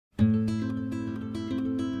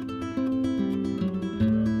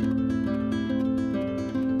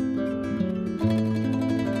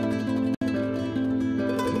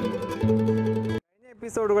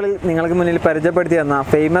എപ്പിസോഡുകളിൽ നിങ്ങൾക്ക് മുന്നിൽ പരിചയപ്പെടുത്തി തന്ന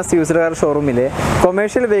famous used car ഷോറൂമിലെ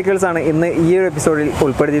commercial vehicles ആണ് ഇന്ന് ഈ ഒരു എപ്പിസോഡിൽ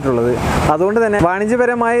ഉൾപ്പെടുത്തിയിട്ടുള്ളത്. അതുകൊണ്ട് തന്നെ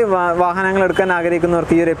വാണിജ്യപരമായി വാഹനങ്ങൾ എടുക്കാൻ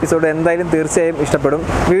ആഗ്രഹിക്കുന്നവർക്ക് ഈ ഒരു എപ്പിസോഡ് എന്തായാലും തീർച്ചയായും ഇഷ്ടപ്പെടും.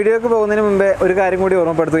 വീഡിയോയ്ക്ക് പോകുന്നതിന് മുമ്പേ ഒരു കാര്യം കൂടി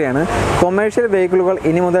ഓർമ്മപ്പെടുത്തുകയാണ്. കൊമേഴ്ഷ്യൽ വെഹിക്കിളുകൾ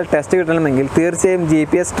ഇനി മുതൽ ടെസ്റ്റ് കിട്ടണമെങ്കിൽ തീർച്ചയായും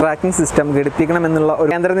GPS ട്രാക്കിംഗ് സിസ്റ്റം ഘടിപ്പിക്കണമെന്നുള്ള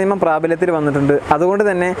ഒരു കേന്ദ്ര നിയമം പ്രാബല്യത്തിൽ വന്നിട്ടുണ്ട്. അതുകൊണ്ട്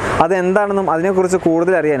തന്നെ അത് എന്താണെന്നും അതിനെക്കുറിച്ച്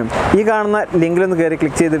കൂടുതൽ അറിയാനും ഈ കാണുന്ന ലിങ്കിലൊന്ന് കയറി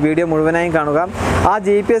ക്ലിക്ക് ചെയ്ത് വീഡിയോ മുഴുവനായും കാണുക. ആ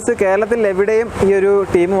GPS കേരളത്തിൽ എവിടെയും ഈ ഒരു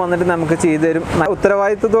ടീം വന്നിട്ട് നമുക്ക് ചെയ്തു തരും.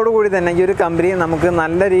 ഉത്തരവാദിത്വത്തോടു കൂടി തന്നെ ഈ ഒരു കമ്പനി നമുക്ക്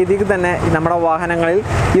നല്ല രീതിക്ക് തന്നെ നമ്മുടെ വാഹനങ്ങളിൽ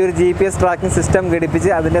ഈ ഒരു GPS ട്രാക്കിംഗ് സിസ്റ്റം ഘടിപ്പിച്ച്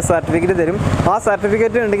അതിൻ്റെ സർട്ടിഫിക്കറ്റ് തരും. ആ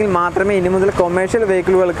സർട്ടിഫിക്കറ്റ് ഉണ്ടെങ്കിൽ മാത്രമേ ഇനി മുതൽ കൊമേഴ്ഷ്യൽ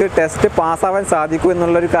വെഹിക്കിളുകൾക്ക് ടെസ്റ്റ് പാസ്സാവാൻ സാധിക്കൂ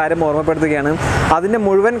എന്നുള്ളൊരു കാര്യം ഓർമ്മപ്പെടുത്തുകയാണ്. അതിൻ്റെ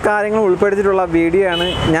മുഴുവൻ കാര്യങ്ങൾ ഉൾപ്പെടുത്തിയിട്ടുള്ള വീഡിയോ ആണ്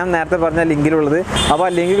ഞാൻ നേരത്തെ പറഞ്ഞ ലിങ്കിലുള്ളത്. അപ്പോൾ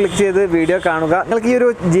ആ ലിങ്ക് ക്ലിക്ക് ചെയ്ത് വീഡിയോ കാണുക. നിങ്ങൾക്ക് ഈ ഒരു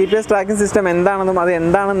GPS ട്രാക്കിംഗ് സിസ്റ്റം എന്താണെന്നും അത്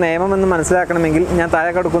എന്താണ് നിയമമെന്ന് മനസ്സിലാക്കണമെങ്കിൽ ഞാൻ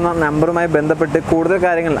താഴെ കൊടുക്കുന്ന നമ്പറുമായി ബന്ധപ്പെട്ട് കൂടുതൽ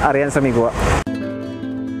കാര്യങ്ങൾ അറിയാൻ ശ്രമിക്കുക.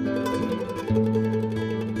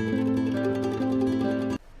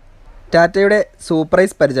 ടാറ്റയുടെ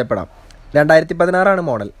സൂപ്പറൈസ് പരിചയപ്പെടാം. 2016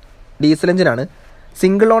 മോഡൽ, ഡീസൽ എഞ്ചിനാണ്.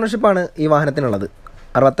 സിംഗിൾ ഓണർഷിപ്പാണ് ഈ വാഹനത്തിനുള്ളത്.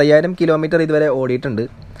 65,000 കിലോമീറ്റർ ഇതുവരെ ഓടിയിട്ടുണ്ട്.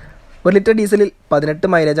 1 ലിറ്റർ ഡീസലിൽ 18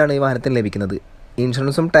 മൈലേജാണ് ഈ വാഹനത്തിന് ലഭിക്കുന്നത്.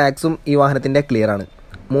 ഇൻഷുറൻസും ടാക്സും ഈ വാഹനത്തിൻ്റെ ക്ലിയറാണ്.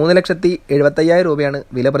 3,75,000 രൂപയാണ്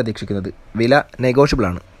വില പ്രതീക്ഷിക്കുന്നത്. വില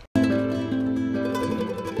നെഗോഷ്യബിളാണ്.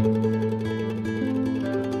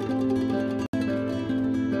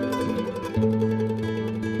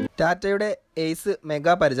 ടാറ്റയുടെ എയ്സ്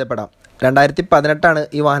മെഗാ പരിചയപ്പെടാം. 2018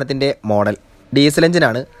 ഈ വാഹനത്തിൻ്റെ മോഡൽ. ഡീസൽ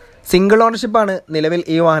എഞ്ചിനാണ്. സിംഗിൾ ഓണർഷിപ്പാണ് നിലവിൽ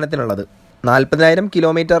ഈ വാഹനത്തിനുള്ളത്. 40,000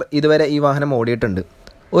 കിലോമീറ്റർ ഇതുവരെ ഈ വാഹനം ഓടിയിട്ടുണ്ട്.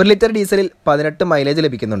 1 ലിറ്റർ ഡീസലിൽ 18 മൈലേജ്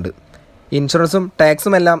ലഭിക്കുന്നുണ്ട്. ഇൻഷുറൻസും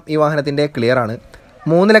ടാക്സും എല്ലാം ഈ വാഹനത്തിൻ്റെ ക്ലിയറാണ്.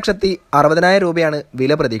 3,60,000 രൂപയാണ്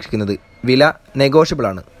വില പ്രതീക്ഷിക്കുന്നത്. വില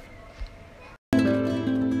നെഗോഷ്യബിളാണ്.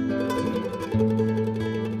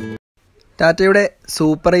 ടാറ്റയുടെ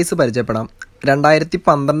സൂപ്പറൈസ് പരിചയപ്പെടാം.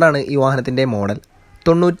 2012 ഈ വാഹനത്തിൻ്റെ മോഡൽ.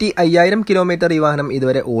 95,000 കിലോമീറ്റർ ഈ വാഹനം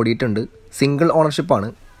ഇതുവരെ ഓടിയിട്ടുണ്ട്. സിംഗിൾ ഓണർഷിപ്പാണ്.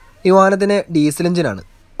 ഈ വാഹനത്തിന് ഡീസൽ എഞ്ചിനാണ്.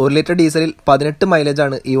 1 ലിറ്റർ ഡീസലിൽ 18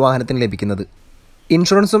 മൈലേജാണ് ഈ വാഹനത്തിന് ലഭിക്കുന്നത്.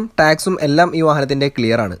 ഇൻഷുറൻസും ടാക്സും എല്ലാം ഈ വാഹനത്തിൻ്റെ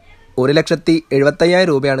ക്ലിയറാണ്. 1,70,000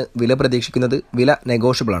 രൂപയാണ് വില പ്രതീക്ഷിക്കുന്നത്. വില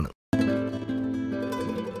നെഗോഷ്യബിളാണ്.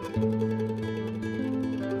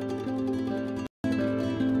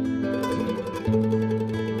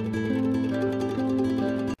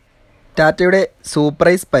 ടാറ്റയുടെ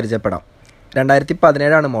സൂപ്പറൈസ് പരിചയപ്പെടാം.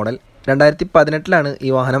 2017 മോഡൽ. 2018 ഈ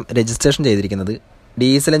വാഹനം രജിസ്ട്രേഷൻ ചെയ്തിരിക്കുന്നത്.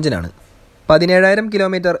 ഡീസൽ എഞ്ചിനാണ്. 17,000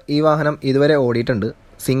 കിലോമീറ്റർ ഈ വാഹനം ഇതുവരെ ഓടിയിട്ടുണ്ട്.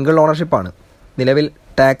 സിംഗിൾ ഓണർഷിപ്പാണ്. നിലവിൽ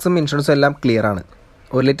ടാക്സും ഇൻഷുറൻസും എല്ലാം ക്ലിയറാണ്.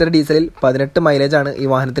 1 ലിറ്റർ ഡീസലിൽ 18 മൈലേജാണ് ഈ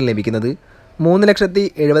വാഹനത്തിൽ ലഭിക്കുന്നത്.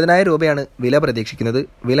 3,70,000 രൂപയാണ് വില പ്രതീക്ഷിക്കുന്നത്.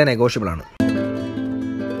 വില നെഗോഷ്യബിളാണ്.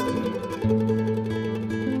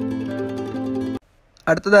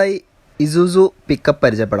 അടുത്തതായി ഇസുസു പിക്കപ്പ്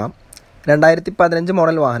പരിചയപ്പെടാം. 2015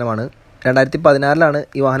 മോഡൽ വാഹനമാണ്. 2016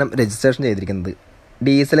 ഈ വാഹനം രജിസ്ട്രേഷൻ ചെയ്തിരിക്കുന്നത്.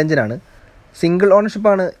 ഡീസൽ എഞ്ചിനാണ്. സിംഗിൾ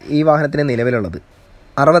ഓണർഷിപ്പാണ് ഈ വാഹനത്തിന് നിലവിലുള്ളത്.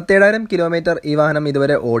 67,000 കിലോമീറ്റർ ഈ വാഹനം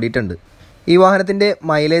ഇതുവരെ ഓടിയിട്ടുണ്ട്. ഈ വാഹനത്തിൻ്റെ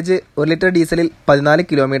മൈലേജ് 1 ലിറ്റർ ഡീസലിൽ 14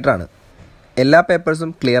 കിലോമീറ്ററാണ്. എല്ലാ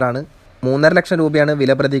പേപ്പേഴ്സും ക്ലിയറാണ്. 3,50,000 രൂപയാണ്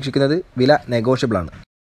വില പ്രതീക്ഷിക്കുന്നത്. വില നെഗോഷ്യബിളാണ്.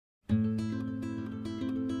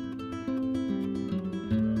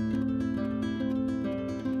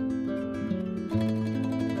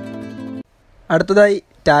 അടുത്തതായി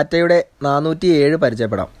ടാറ്റയുടെ 407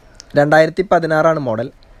 പരിചയപ്പെടാം. 2016 മോഡൽ.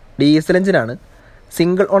 ഡീസൽ എഞ്ചിനാണ്.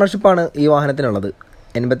 സിംഗിൾ ഓണർഷിപ്പാണ് ഈ വാഹനത്തിനുള്ളത്.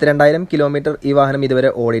 82,000 കിലോമീറ്റർ ഈ വാഹനം ഇതുവരെ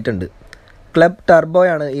ഓടിയിട്ടുണ്ട്. ക്ലബ്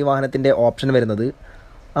ടർബോയാണ് ഈ വാഹനത്തിൻ്റെ ഓപ്ഷൻ വരുന്നത്.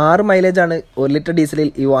 6 മൈലേജാണ് 1 ലിറ്റർ ഡീസലിൽ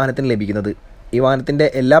ഈ വാഹനത്തിന് ലഭിക്കുന്നത്. ഈ വാഹനത്തിൻ്റെ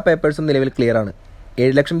എല്ലാ പേപ്പേഴ്സും നിലവിൽ ക്ലിയറാണ്.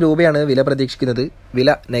 7,00,000 രൂപയാണ് വില പ്രതീക്ഷിക്കുന്നത്.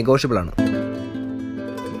 വില നെഗോഷ്യബിളാണ്.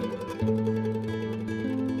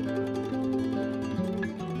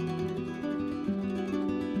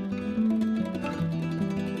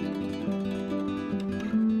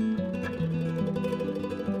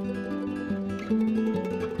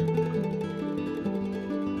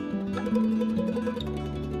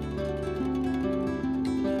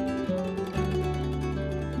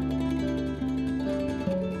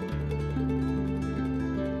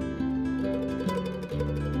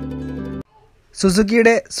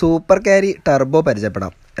 സുസുക്കിയുടെ സൂപ്പർ ക്യാരി ടർബോ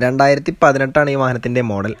പരിചയപ്പെടാം. 2018 ഈ വാഹനത്തിൻ്റെ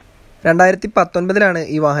മോഡൽ. 2019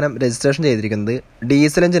 ഈ വാഹനം രജിസ്ട്രേഷൻ ചെയ്തിരിക്കുന്നത്.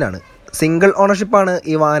 ഡീസൽ എഞ്ചിനാണ്. സിംഗിൾ ഓണർഷിപ്പാണ്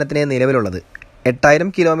ഈ വാഹനത്തിന് നിലവിലുള്ളത്. 8,000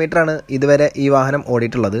 കിലോമീറ്ററാണ് ഇതുവരെ ഈ വാഹനം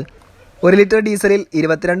ഓടിയിട്ടുള്ളത്. 1 ലിറ്റർ ഡീസലിൽ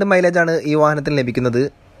 22 മൈലേജാണ് ഈ വാഹനത്തിന് ലഭിക്കുന്നത്.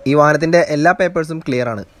 ഈ വാഹനത്തിൻ്റെ എല്ലാ പേപ്പേഴ്സും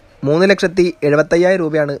ക്ലിയറാണ്. 3,70,000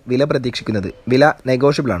 രൂപയാണ് വില പ്രതീക്ഷിക്കുന്നത്. വില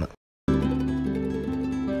നെഗോഷ്യബിളാണ്.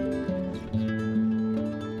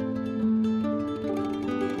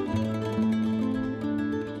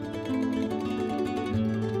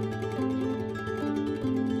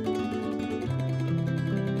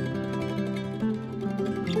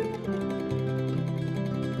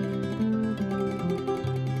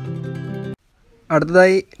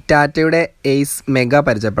 അടുത്തതായി ടാറ്റയുടെ എയ്സ് മെഗ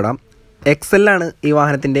പരിചയപ്പെടാം. എക്സലാണ് ഈ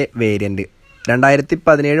വാഹനത്തിൻ്റെ വേരിയൻറ്റ്.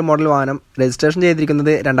 2017 മോഡൽ വാഹനം രജിസ്ട്രേഷൻ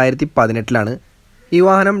ചെയ്തിരിക്കുന്നത് 2018 ഈ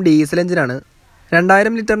വാഹനം ഡീസൽ എഞ്ചിനാണ്.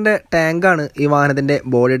 2000 ലിറ്ററിൻ്റെ ടാങ്കാണ് ഈ വാഹനത്തിൻ്റെ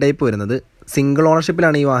ബോഡി ടൈപ്പ് വരുന്നത്. സിംഗിൾ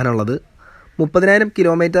ഓണർഷിപ്പിലാണ് ഈ വാഹനം ഉള്ളത്. 30,000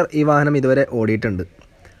 കിലോമീറ്റർ ഈ വാഹനം ഇതുവരെ ഓടിയിട്ടുണ്ട്.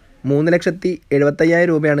 3,75,000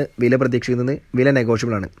 രൂപയാണ് വില പ്രതീക്ഷിക്കുന്നത്. വില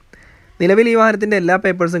നെഗോഷ്യബിളാണ്. നിലവിൽ ഈ വാഹനത്തിൻ്റെ എല്ലാ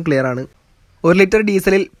പേപ്പേഴ്സും ക്ലിയർ ആണ്. 1 ലിറ്റർ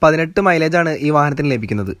ഡീസലിൽ 18 മൈലേജാണ് ഈ വാഹനത്തിന്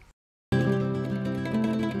ലഭിക്കുന്നത്.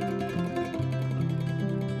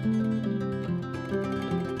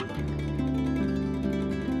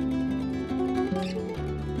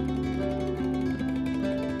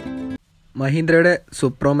 മഹീന്ദ്രയുടെ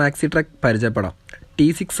സൂപ്രോ മാക്സി ട്രക്ക് പരിചയപ്പെടാം.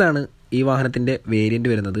 T6 ആണ് ഈ വാഹനത്തിൻ്റെ വേരിയൻറ്റ്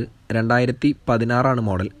വരുന്നത്. 2016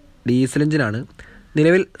 മോഡൽ. ഡീസൽ എഞ്ചിനാണ്.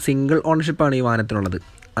 നിലവിൽ സിംഗിൾ ഓണർഷിപ്പാണ് ഈ വാഹനത്തിനുള്ളത്.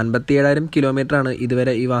 57,000 കിലോമീറ്ററാണ്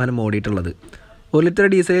ഇതുവരെ ഈ വാഹനം ഓടിയിട്ടുള്ളത്. 1 ലിറ്റർ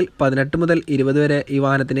ഡീസലിൽ 18 മുതൽ 20 വരെ ഈ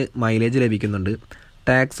വാഹനത്തിന് മൈലേജ് ലഭിക്കുന്നുണ്ട്.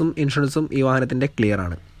 ടാക്സും ഇൻഷുറൻസും ഈ വാഹനത്തിൻ്റെ ക്ലിയർ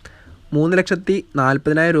ആണ്.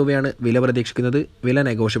 3,40,000 രൂപയാണ് വില പ്രതീക്ഷിക്കുന്നത്. വില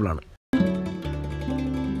നെഗോഷ്യബിളാണ്.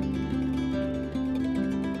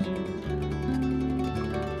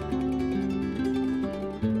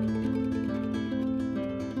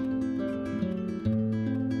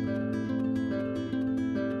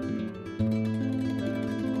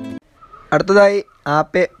 അടുത്തതായി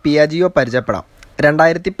ആപ്പെ പിയാജിയോ പരിചയപ്പെടാം.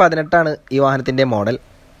 2018 ഈ വാഹനത്തിൻ്റെ മോഡൽ.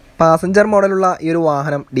 പാസഞ്ചർ മോഡലുള്ള ഈ ഒരു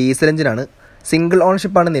വാഹനം ഡീസൽ എഞ്ചിനാണ്. സിംഗിൾ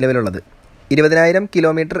ഓണർഷിപ്പാണ് നിലവിലുള്ളത്. 20,000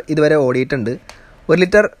 കിലോമീറ്റർ ഇതുവരെ ഓടിയിട്ടുണ്ട്. 1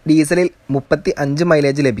 ലിറ്റർ ഡീസലിൽ 35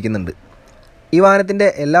 മൈലേജ് ലഭിക്കുന്നുണ്ട്. ഈ വാഹനത്തിൻ്റെ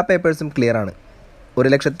എല്ലാ പേപ്പേഴ്സും ക്ലിയർ ആണ്.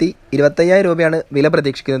 1,25,000 രൂപയാണ് വില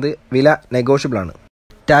പ്രതീക്ഷിക്കുന്നത്. വില നെഗോഷ്യബിളാണ്.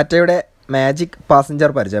 ടാറ്റയുടെ മാജിക്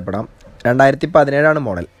പാസഞ്ചർ പരിചയപ്പെടാം. 2017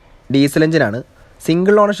 മോഡൽ. ഡീസൽ എഞ്ചിനാണ്.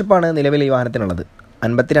 സിംഗിൾ ഓണർഷിപ്പാണ് നിലവിൽ ഈ വാഹനത്തിനുള്ളത്.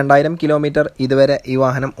 52,000 കിലോമീറ്റർ ഇതുവരെ ഈ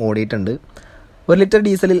വാഹനം ഓടിയിട്ടുണ്ട്. 1 ലിറ്റർ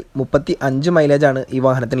ഡീസലിൽ 35 മൈലേജാണ് ഈ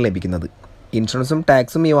വാഹനത്തിന് ലഭിക്കുന്നത്. ഇൻഷുറൻസും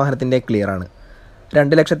ടാക്സും ഈ വാഹനത്തിൻ്റെ ക്ലിയർ ആണ്.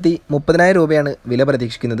 2,30,000 രൂപയാണ് വില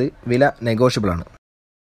പ്രതീക്ഷിക്കുന്നത്. വില നെഗോഷ്യബിളാണ്.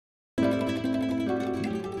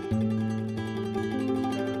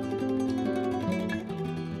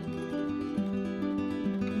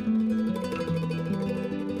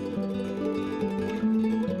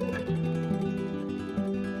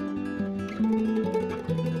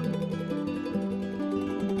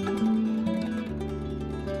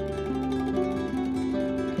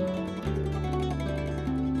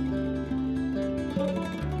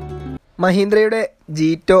 മഹീന്ദ്രയുടെ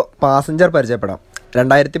ജീറ്റോ പാസഞ്ചർ പരിചയപ്പെടാം.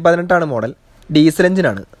 2018 മോഡൽ. ഡീസൽ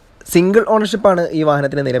എഞ്ചിനാണ്. സിംഗിൾ ഓണർഷിപ്പാണ് ഈ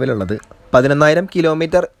വാഹനത്തിന് നിലവിലുള്ളത്. 11,000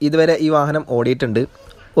 കിലോമീറ്റർ ഇതുവരെ ഈ വാഹനം ഓടിയിട്ടുണ്ട്.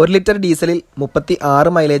 1 ലിറ്റർ ഡീസലിൽ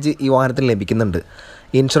 36 മൈലേജ് ഈ വാഹനത്തിന് ലഭിക്കുന്നുണ്ട്.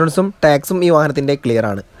 ഇൻഷുറൻസും ടാക്സും ഈ വാഹനത്തിൻ്റെ ക്ലിയർ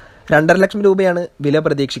ആണ്. 2,50,000 രൂപയാണ് വില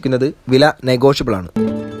പ്രതീക്ഷിക്കുന്നത്. വില നെഗോഷ്യബിളാണ്.